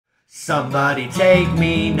Somebody take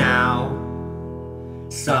me now.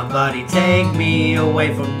 Somebody take me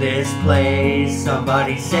away from this place.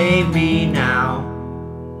 Somebody save me now.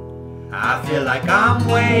 I feel like I'm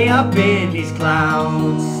way up in these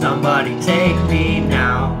clouds. Somebody take me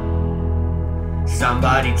now.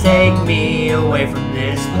 Somebody take me away from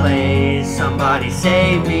this place. Somebody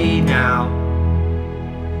save me now.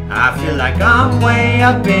 I feel like I'm way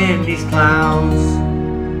up in these clouds.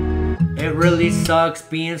 It really sucks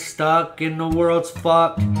being stuck and the world's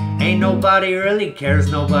fucked. Ain't nobody really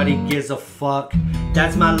cares, nobody gives a fuck.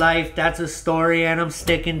 That's my life, that's a story and I'm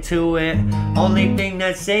sticking to it. Only thing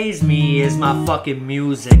that saves me is my fucking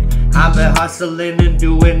music. I've been hustling and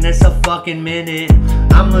doing this a fucking minute.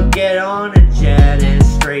 I'ma get on a jet and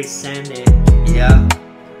straight send it. Yeah,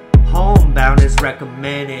 homebound is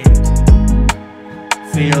recommended.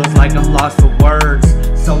 Feels like I'm lost for words,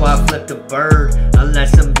 so I flip the bird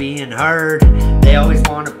unless I'm being heard. They always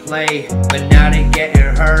wanna play, but now they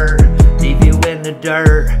getting hurt. Leave you in the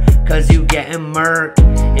dirt, cause you getting murked.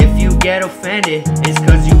 If you get offended, it's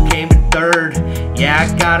cause you came in third. Yeah,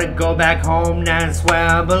 I gotta go back home, that's where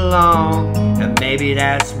I belong. And maybe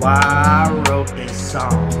that's why I wrote this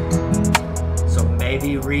song. So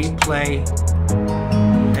maybe replay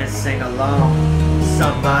and sing along.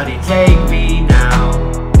 Somebody take me now.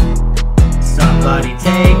 Somebody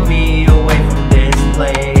take me away from this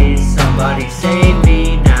place. Somebody save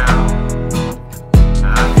me now.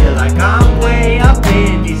 I feel like I'm way up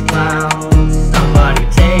in these clouds. Somebody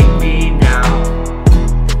take me now.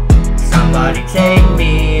 Somebody take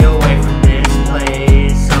me away from this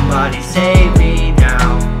place. Somebody save me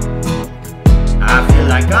now. I feel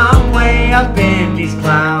like I'm way up in these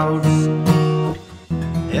clouds.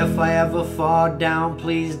 If I ever fall down,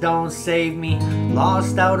 please don't save me.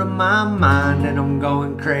 Lost out of my mind and I'm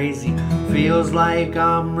going crazy. Feels like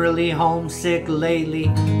I'm really homesick lately,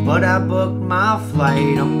 but I booked my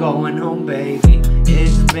flight, I'm going home, baby.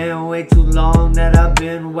 It's been way too long that I've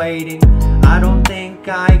been waiting. I don't think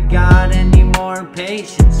I got any more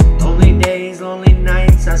patience. Lonely days, lonely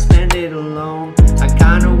nights, I spend it alone. I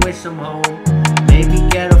kinda wish I'm home, maybe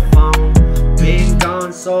get a phone. Been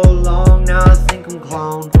gone so long, now I think I'm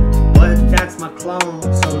cloned. But that's my clone,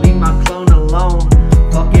 so leave my clone alone.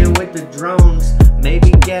 Fucking with the drones,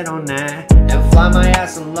 maybe get on that and fly my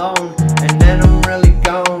ass alone, and then I'm really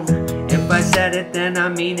gone. If I said it, then I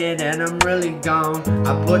mean it, and I'm really gone.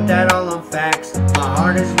 I put that all on facts, my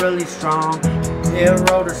heart is really strong. It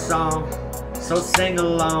wrote a song, so sing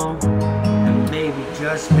along. And maybe,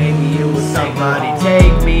 just maybe it was somebody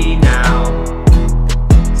take me now.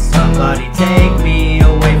 Somebody take me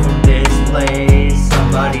away from this place.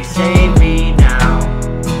 Somebody save me now.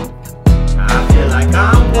 I feel like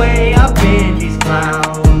I'm way up in these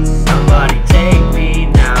clouds. Somebody take me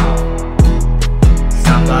now.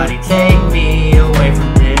 Somebody take me away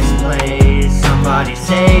from this place. Somebody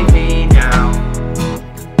save me now.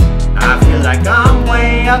 I feel like I'm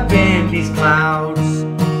way up in these clouds.